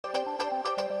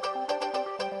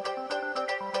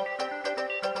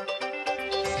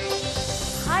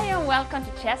welcome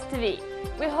to Chess TV.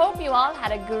 We hope you all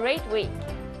had a great week.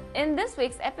 In this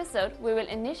week's episode, we will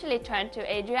initially turn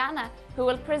to Adriana, who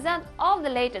will present all the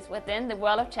latest within the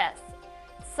world of chess.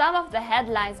 Some of the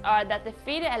headlines are that the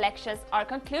FIDE elections are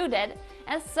concluded,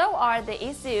 and so are the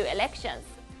ECU elections.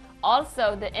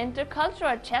 Also, the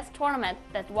intercultural chess tournament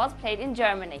that was played in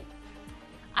Germany.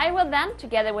 I will then,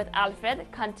 together with Alfred,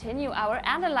 continue our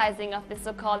analyzing of the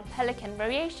so-called Pelican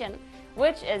variation,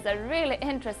 which is a really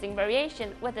interesting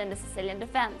variation within the Sicilian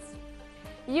defense.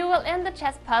 You will, in the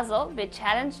chess puzzle, be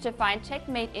challenged to find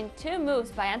checkmate in 2 moves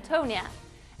by Antonia.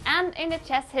 And in the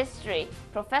chess history,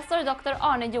 Professor Dr.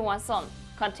 Arne Johansson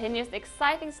continues the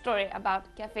exciting story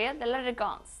about Café de la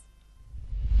Régence.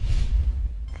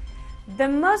 The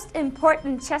most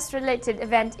important chess-related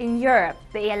event in Europe,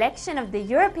 the election of the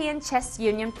European Chess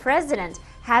Union president,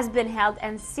 has been held,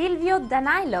 and Silvio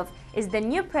Danailov is the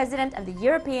new president of the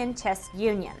European Chess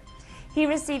Union. He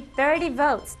received 30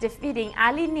 votes, defeating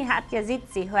Ali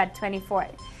Nihat-Yazidze, who had 24.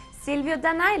 Silvio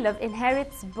Danailov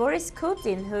inherits Boris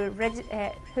Kutin, who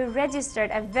registered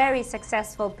a very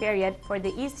successful period for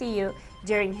the ECU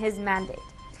during his mandate.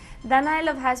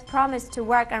 Danailov has promised to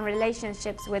work on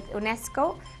relationships with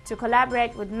UNESCO, to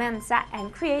collaborate with Mensa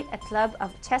and create a club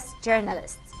of chess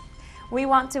journalists. We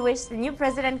want to wish the new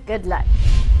president good luck.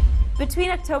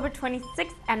 Between October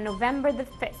 26th and November the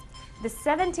 5th, the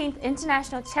 17th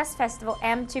International Chess Festival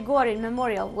M. Chigorin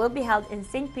Memorial will be held in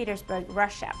St. Petersburg,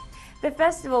 Russia. The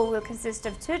festival will consist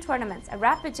of 2 tournaments, a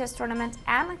rapid chess tournament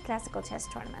and a classical chess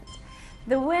tournament.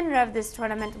 The winner of this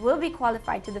tournament will be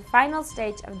qualified to the final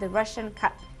stage of the Russian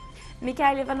Cup.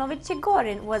 Mikhail Ivanovich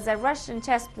Chigorin was a Russian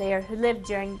chess player who lived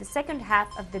during the second half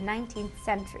of the 19th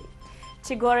century.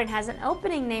 Chigorin has an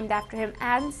opening named after him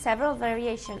and several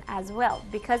variations as well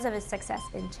because of his success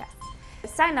in chess. The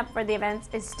sign-up for the events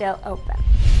is still open.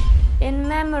 In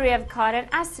memory of Karen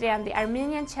Asrian, the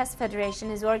Armenian Chess Federation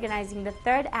is organizing the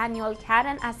 3rd annual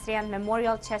Karen Asrian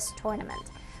Memorial Chess Tournament.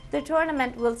 The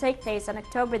tournament will take place on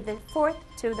October the 4th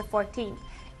to the 14th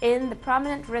in the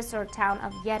prominent resort town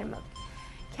of Yermuk.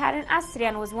 Karen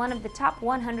Asrian was one of the top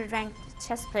 100 ranked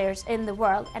chess players in the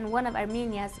world and one of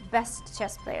Armenia's best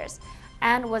chess players,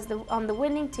 and was on the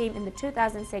winning team in the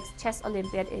 2006 Chess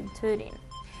Olympiad in Turin.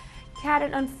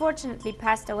 Karen unfortunately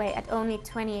passed away at only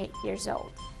 28 years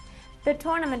old. The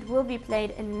tournament will be played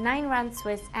in 9-round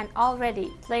Swiss, and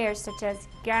already players such as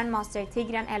Grandmaster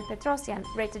Tigran El Petrosyan,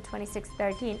 rated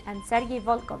 2613, and Sergei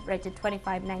Volkov, rated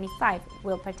 2595,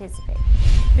 will participate.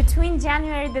 Between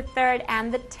January the 3rd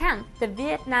and the 10th, the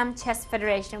Vietnam Chess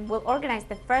Federation will organize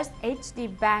the first HD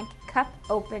Bank Cup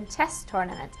Open Chess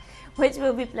Tournament, which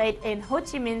will be played in Ho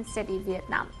Chi Minh City,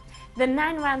 Vietnam. The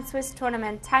 9-round Swiss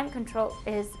tournament time control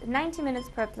is 90 minutes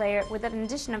per player with an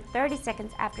addition of 30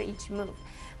 seconds after each move.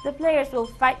 The players will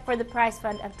fight for the prize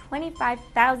fund of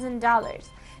 $25,000.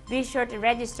 Be sure to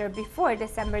register before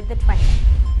December the 20th.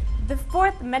 The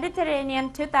 4th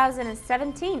Mediterranean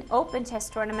 2017 Open Chess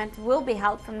Tournament will be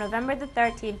held from November the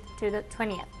 13th to the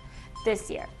 20th this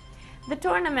year. The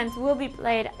tournament will be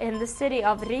played in the city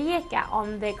of Rijeka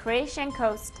on the Croatian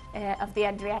coast of the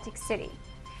Adriatic Sea.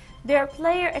 Their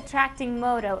player-attracting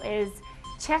motto is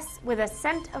 "Chess with a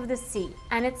scent of the sea,"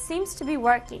 and it seems to be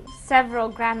working.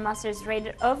 Several grandmasters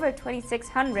rated over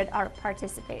 2600 are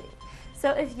participating. So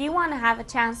if you want to have a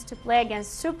chance to play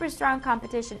against super strong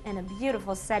competition in a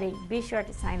beautiful setting, be sure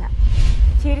to sign up.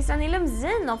 Kirsan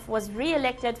Ilumzinov was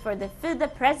re-elected for the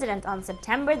FIDE president on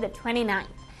September the 29th.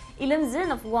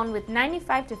 Ilumzinov won with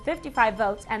 95 to 55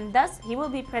 votes, and thus he will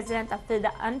be president of FIDE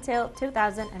until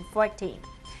 2014.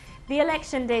 The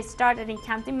election day started in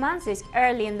County Mansisk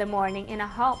early in the morning in a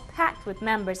hall packed with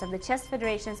members of the chess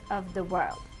federations of the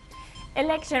world.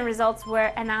 Election results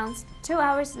were announced 2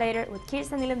 hours later, with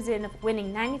Kirsan Ilumzinov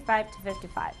winning 95 to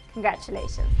 55.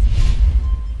 Congratulations!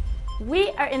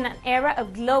 We are in an era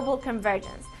of global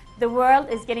convergence. The world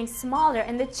is getting smaller,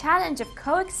 and the challenge of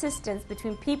coexistence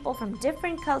between people from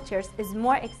different cultures is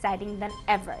more exciting than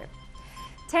ever.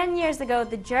 10 years ago,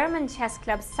 the German chess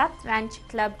club Satranç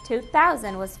Club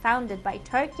 2000 was founded by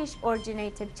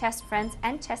Turkish-originated chess friends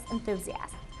and chess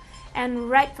enthusiasts. And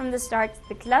right from the start,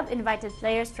 the club invited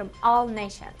players from all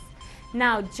nations.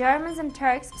 Now, Germans and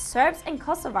Turks, Serbs and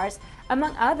Kosovars,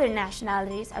 among other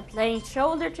nationalities, are playing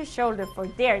shoulder to shoulder for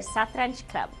their Satranç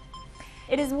Club.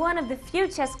 It is one of the few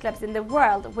chess clubs in the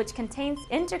world which contains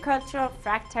intercultural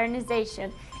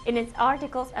fraternization in its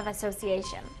articles of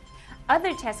association.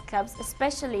 Other chess clubs,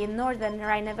 especially in northern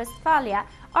Rhine-Westphalia,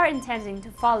 are intending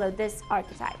to follow this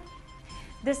archetype.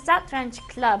 The Satranç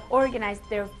Club organized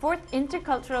their 4th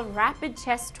Intercultural Rapid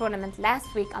Chess Tournament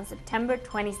last week on September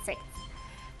 26th.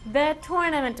 The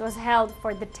tournament was held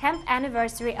for the 10th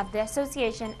anniversary of the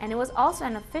association, and it was also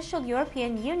an official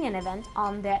European Union event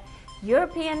on the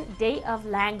European Day of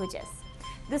Languages.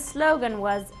 The slogan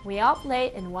was, "We all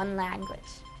play in one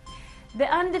language." The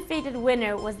undefeated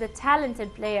winner was the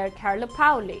talented player Carlo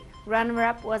Pauli.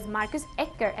 Runner-up was Markus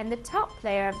Ecker, and the top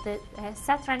player of the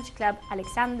Satranj club,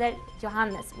 Alexander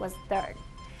Johannes, was third.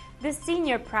 The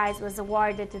senior prize was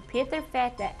awarded to Peter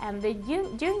Fete and the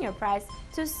junior prize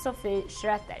to Sophie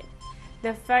Schröter.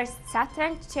 The first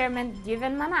Satranj chairman,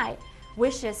 Güven Manay,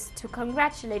 wishes to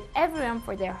congratulate everyone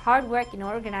for their hard work in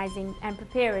organizing and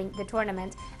preparing the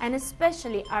tournament, and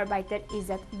especially Arbeiter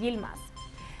Izzat Yilmaz,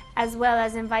 as well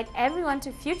as invite everyone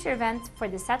to future events for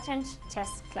the Satranj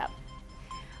Chess Club.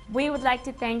 We would like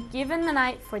to thank Güven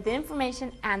Manay for the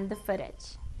information and the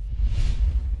footage.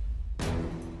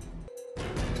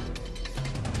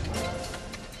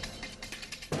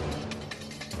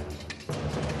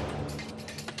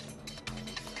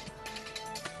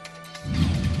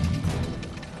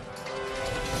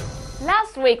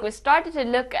 Last week we started to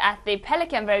look at the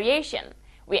Pelican variation.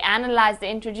 We analyzed the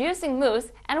introducing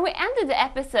moves, and we ended the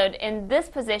episode in this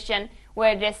position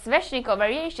where the Sveshnikov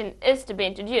variation is to be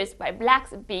introduced by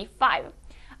Black's b5.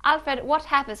 Alfred, what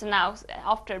happens now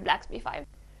after Black's b5?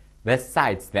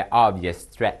 Besides the obvious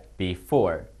threat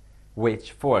b4,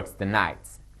 which forks the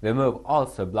knights, the move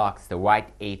also blocks the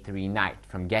white a3 knight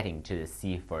from getting to the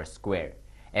c4 square,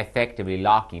 effectively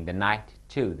locking the knight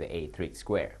to the a3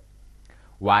 square.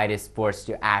 White is forced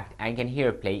to act and can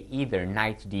here play either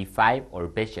knight to d5 or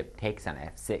bishop takes on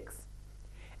f6.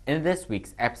 In this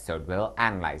week's episode, we'll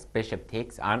analyze bishop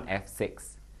takes on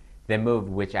f6, the move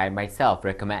which I myself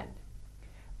recommend.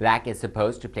 Black is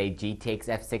supposed to play g takes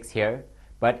f6 here,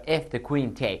 but if the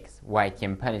queen takes, white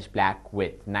can punish black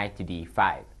with knight to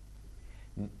d5.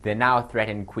 The now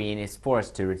threatened queen is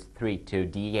forced to retreat to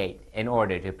d8 in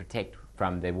order to protect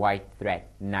from the white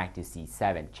threat knight to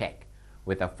c7 check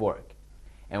with a fork,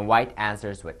 and white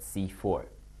answers with c4.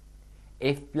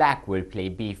 If black would play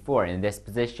b4 in this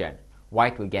position,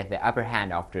 white will get the upper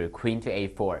hand after queen to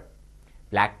a4.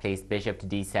 Black plays bishop to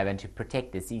d7 to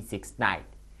protect the c6 knight,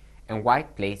 and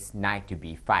white plays knight to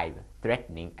b5,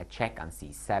 threatening a check on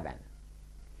c7.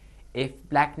 If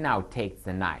black now takes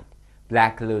the knight,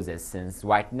 black loses since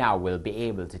white now will be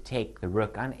able to take the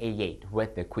rook on a8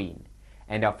 with the queen,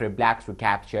 and after black's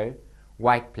recapture,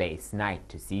 white plays knight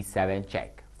to c7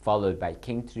 check, followed by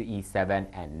king to e7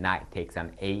 and knight takes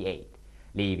on a8,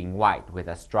 leaving white with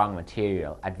a strong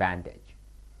material advantage.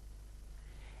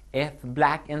 If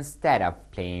black, instead of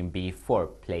playing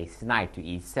b4, plays knight to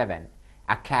e7,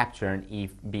 a capture on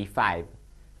b5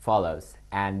 follows,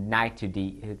 and knight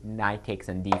takes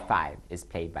on d5 is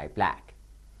played by black.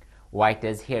 White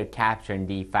does here capture on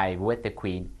d5 with the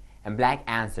queen, and black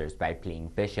answers by playing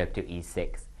bishop to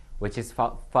e6, which is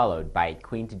followed by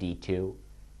queen to d2,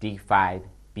 d5,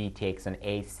 b takes on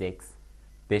a6,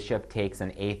 bishop takes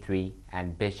on a3,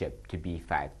 and bishop to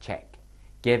b5 check,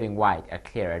 giving white a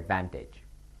clear advantage.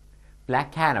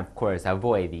 Black can of course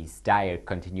avoid these dire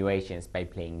continuations by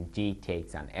playing g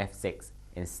takes on f6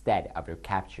 instead of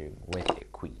recapturing with the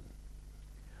queen.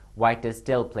 White does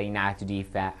still play knight to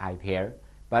d5 here,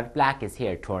 but black is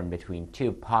here torn between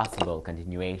two possible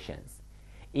continuations.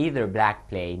 Either black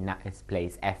plays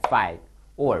f5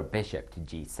 or bishop to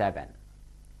g7.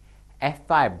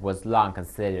 f5 was long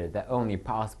considered the only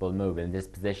possible move in this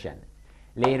position.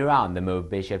 Later on, the move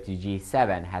bishop to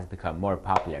g7 has become more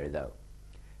popular though.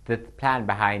 The plan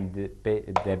behind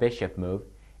the bishop move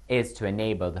is to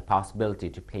enable the possibility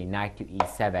to play knight to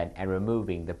e7 and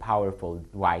removing the powerful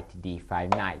white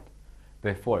d5 knight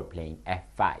before playing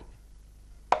f5.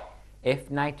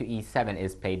 If knight to e7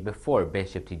 is played before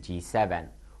bishop to g7,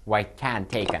 white can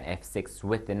take on f6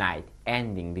 with the knight,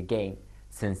 ending the game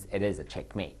since it is a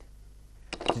checkmate.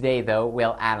 Today though,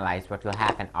 we'll analyze what will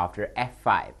happen after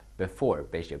f5 before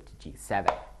bishop to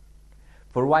g7.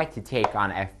 For white to take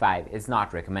on f5 is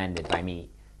not recommended by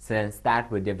me, since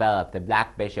that would develop the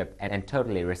black bishop and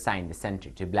totally resign the center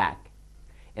to black.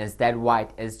 Instead,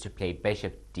 white is to play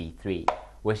bishop d3,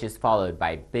 which is followed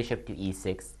by bishop to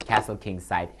e6, castle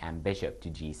kingside, and bishop to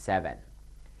g7.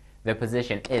 The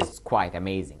position is quite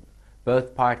amazing.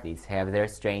 Both parties have their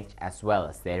strengths as well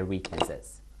as their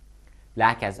weaknesses.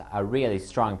 Black has a really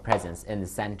strong presence in the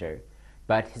center,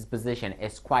 but his position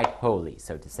is quite poorly,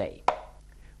 so to say,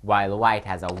 while white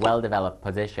has a well-developed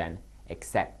position,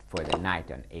 except for the knight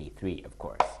on a3, of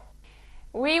course.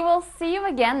 We will see you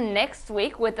again next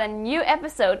week with a new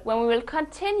episode when we will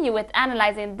continue with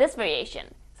analyzing this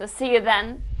variation. So see you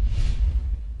then!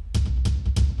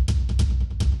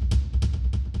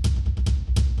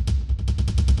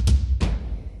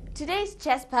 Today's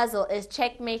chess puzzle is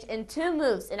checkmate in 2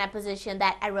 moves in a position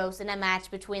that arose in a match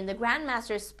between the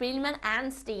Grandmasters Spielman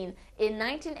and Steen in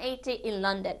 1980 in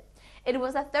London. It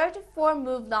was a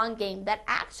 34-move long game that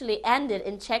actually ended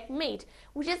in checkmate,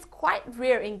 which is quite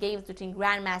rare in games between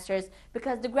Grandmasters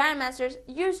because the Grandmasters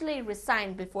usually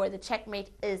resign before the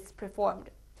checkmate is performed.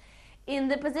 In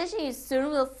the position you soon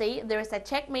will see, there is a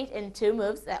checkmate in 2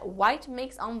 moves that white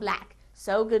makes on black,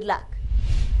 so good luck.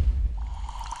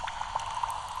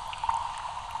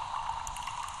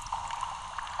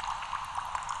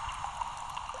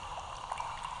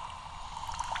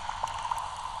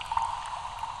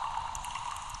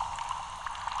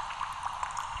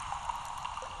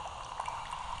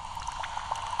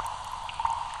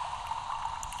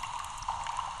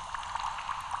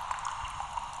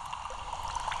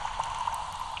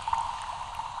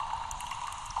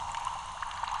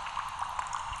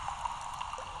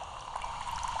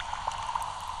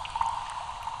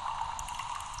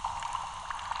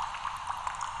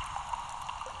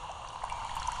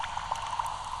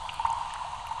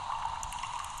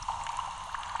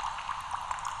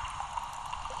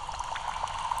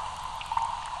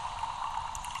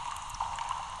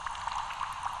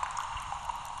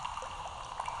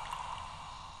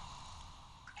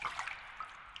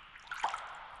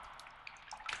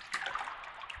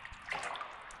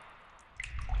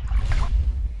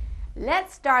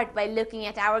 Let's start by looking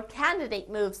at our candidate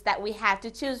moves that we have to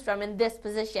choose from in this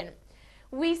position.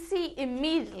 We see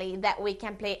immediately that we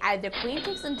can play either queen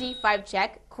takes on d5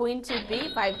 check, queen to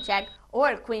b5 check,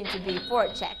 or queen to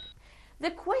b4 check. The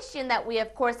question that we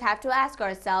of course have to ask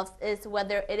ourselves is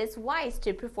whether it is wise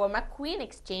to perform a queen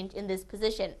exchange in this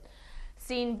position,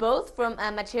 seen both from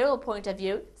a material point of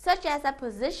view, such as a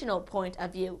positional point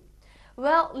of view.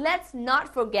 Well, let's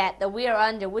not forget that we are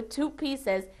under with 2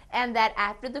 pieces and that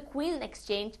after the queen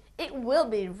exchange, it will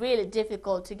be really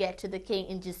difficult to get to the king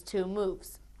in just 2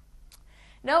 moves.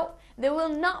 No, there will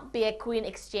not be a queen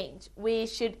exchange. We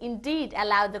should indeed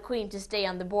allow the queen to stay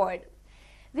on the board.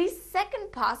 The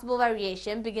second possible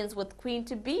variation begins with queen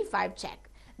to b5 check.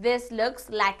 This looks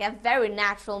like a very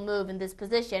natural move in this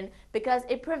position because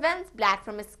it prevents black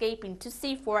from escaping to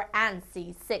c4 and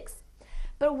c6.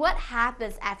 But what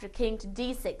happens after king to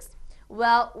d6?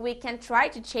 Well, we can try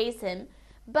to chase him,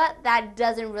 but that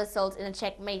doesn't result in a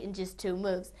checkmate in just 2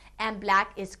 moves, and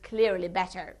black is clearly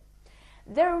better.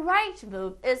 The right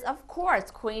move is of course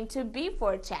queen to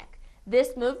b4 check.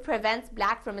 This move prevents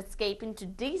black from escaping to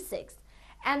d6,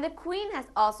 and the queen has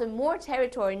also more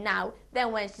territory now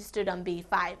than when she stood on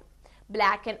b5.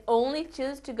 Black can only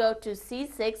choose to go to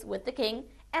c6 with the king,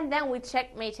 and then we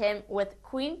checkmate him with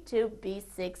queen to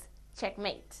b6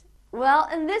 checkmate. Well,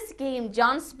 in this game,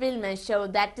 John Spielman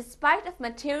showed that despite of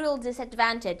material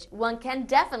disadvantage, one can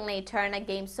definitely turn a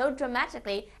game so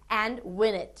dramatically and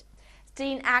win it.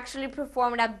 Steen actually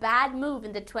performed a bad move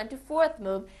in the 24th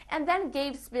move and then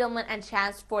gave Spielman a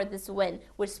chance for this win,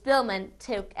 which Spielman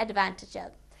took advantage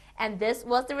of. And this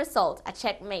was the result, a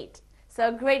checkmate.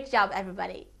 So great job,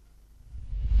 everybody.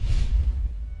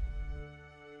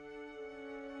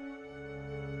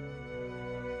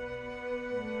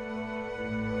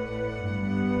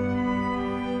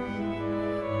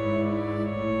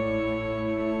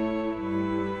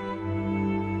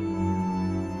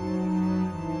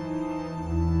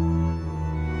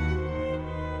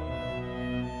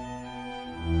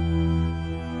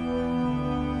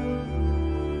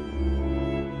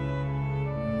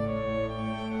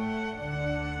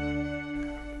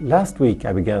 Last week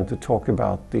I began to talk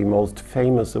about the most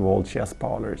famous of all chess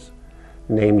parlors,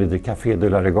 namely the Café de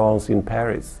la Régence in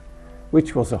Paris,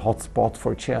 which was a hotspot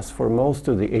for chess for most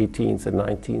of the 18th and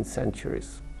 19th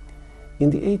centuries.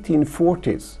 In the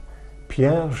 1840s,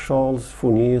 Pierre-Charles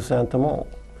Fournier Saint-Amand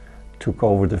took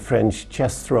over the French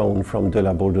chess throne from de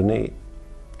la Bourdonnais,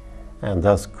 and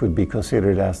thus could be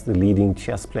considered as the leading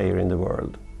chess player in the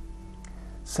world.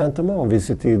 Saint-Amand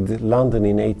visited London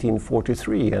in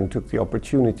 1843 and took the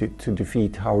opportunity to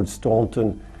defeat Howard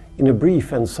Staunton in a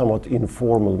brief and somewhat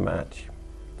informal match.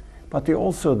 But they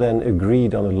also then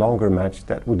agreed on a longer match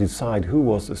that would decide who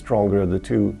was the stronger of the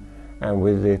two, and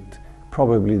with it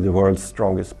probably the world's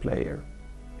strongest player.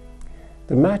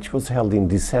 The match was held in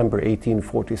December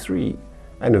 1843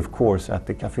 and of course at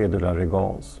the Café de la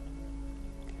Régence.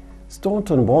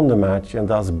 Staunton won the match and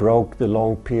thus broke the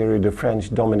long period of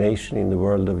French domination in the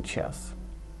world of chess.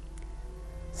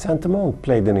 Saint-Amand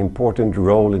played an important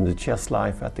role in the chess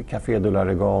life at the Café de la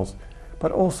Régence,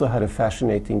 but also had a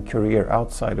fascinating career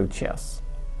outside of chess.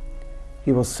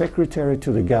 He was secretary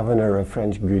to the governor of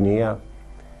French Guinea,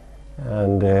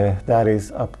 and that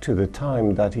is up to the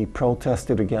time that he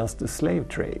protested against the slave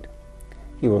trade.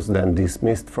 He was then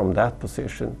dismissed from that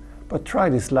position, but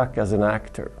tried his luck as an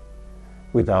actor,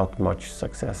 without much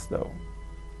success though.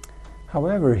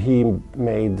 However, he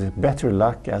made better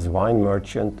luck as wine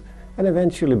merchant and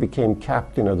eventually became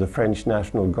captain of the French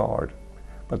National Guard,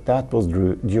 but that was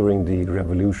during the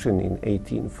revolution in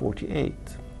 1848.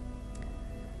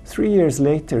 3 years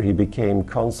later he became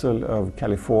consul of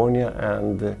California,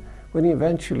 and when he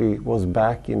eventually was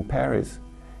back in Paris,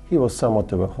 he was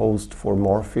somewhat of a host for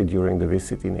Morphy during the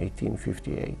visit in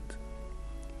 1858.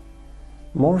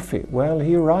 Morphy, well,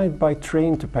 he arrived by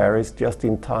train to Paris just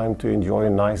in time to enjoy a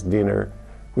nice dinner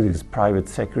with his private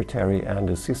secretary and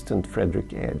assistant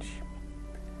Frederick Edge.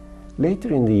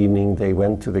 Later in the evening they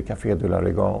went to the Café de la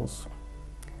Régence.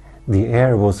 The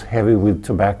air was heavy with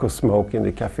tobacco smoke in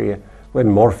the café when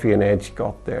Morphy and Edge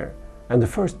got there, and the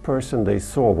first person they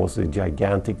saw was the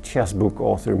gigantic chess book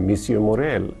author Monsieur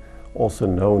Morel, also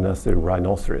known as the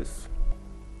Rhinoceros.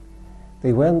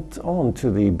 They went on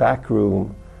to the back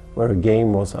room where a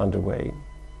game was underway.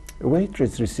 A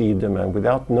waitress received them and,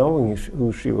 without knowing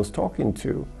who she was talking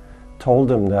to, told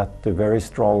them that the very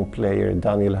strong player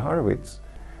Daniel Harwitz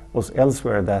was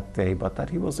elsewhere that day, but that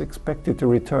he was expected to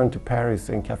return to Paris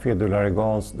and Café de la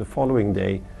Régence the following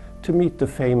day to meet the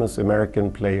famous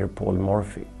American player Paul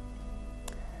Morphy.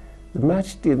 The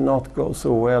match did not go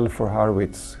so well for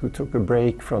Harwitz, who took a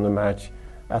break from the match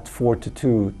at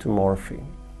 4-2 to Morphy.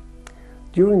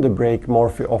 During the break,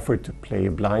 Morphy offered to play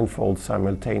a blindfold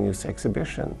simultaneous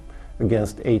exhibition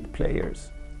against 8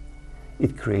 players.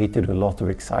 It created a lot of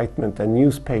excitement, and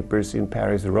newspapers in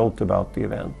Paris wrote about the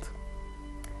event.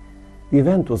 The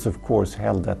event was of course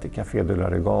held at the Café de la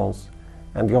Régence,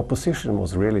 and the opposition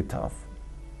was really tough.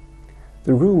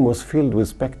 The room was filled with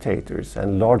spectators,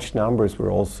 and large numbers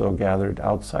were also gathered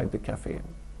outside the café.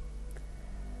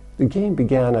 The game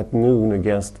began at noon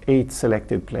against 8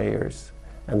 selected players,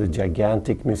 and the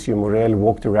gigantic Monsieur Morel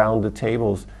walked around the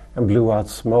tables and blew out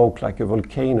smoke like a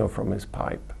volcano from his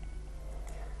pipe.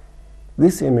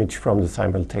 This image from the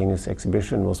simultaneous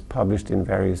exhibition was published in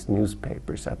various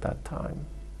newspapers at that time.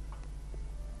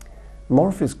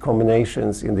 Morphy's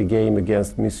combinations in the game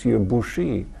against Monsieur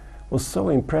Boucher was so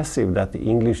impressive that the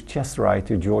English chess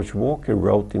writer George Walker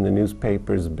wrote in the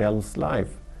newspaper's Bell's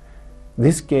Life,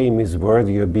 "This game is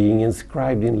worthy of being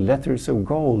inscribed in letters of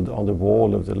gold on the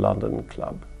wall of the London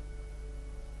Club."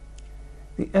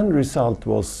 The end result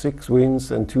was 6 wins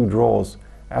and 2 draws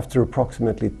after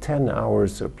approximately 10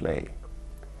 hours of play.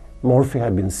 Morphy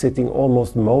had been sitting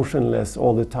almost motionless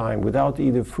all the time without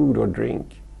either food or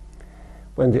drink.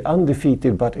 When the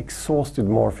undefeated but exhausted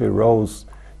Morphy rose,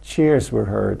 cheers were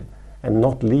heard, and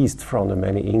not least from the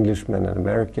many Englishmen and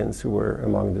Americans who were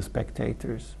among the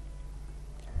spectators.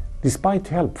 Despite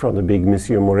help from the big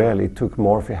Monsieur Morel, it took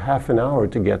Morphy half an hour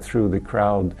to get through the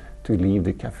crowd to leave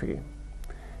the café.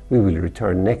 We will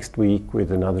return next week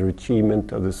with another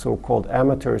achievement of the so-called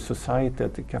amateur society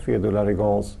at the Café de la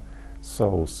Régence,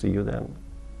 so see you then.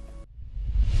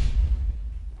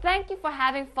 Thank you for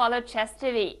having followed Chess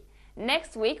TV.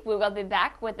 Next week we will be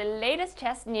back with the latest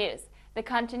chess news, the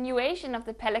continuation of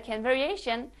the Pelican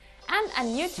variation, and a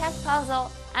new chess puzzle,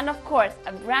 and of course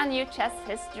a brand new chess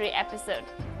history episode.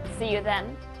 See you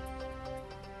then!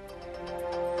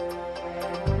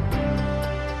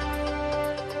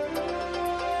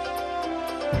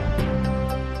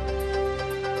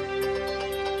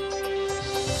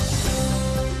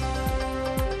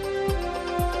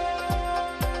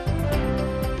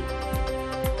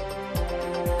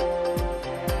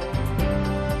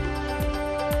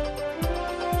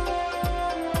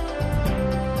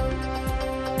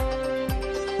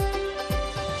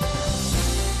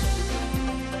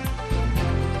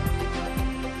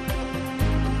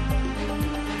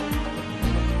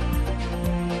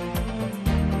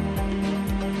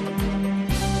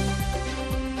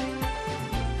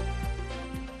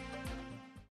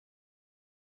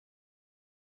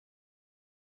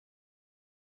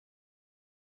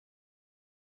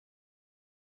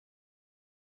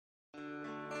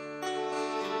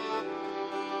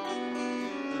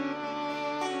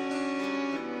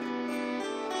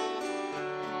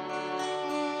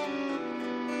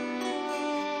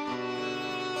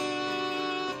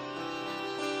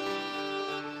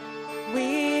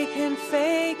 We can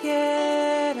fake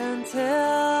it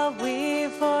until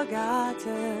we've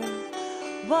forgotten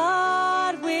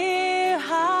what we're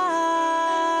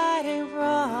hiding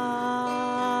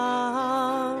from.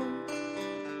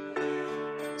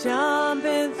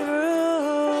 Jumping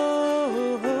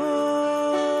through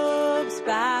hoops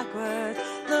backwards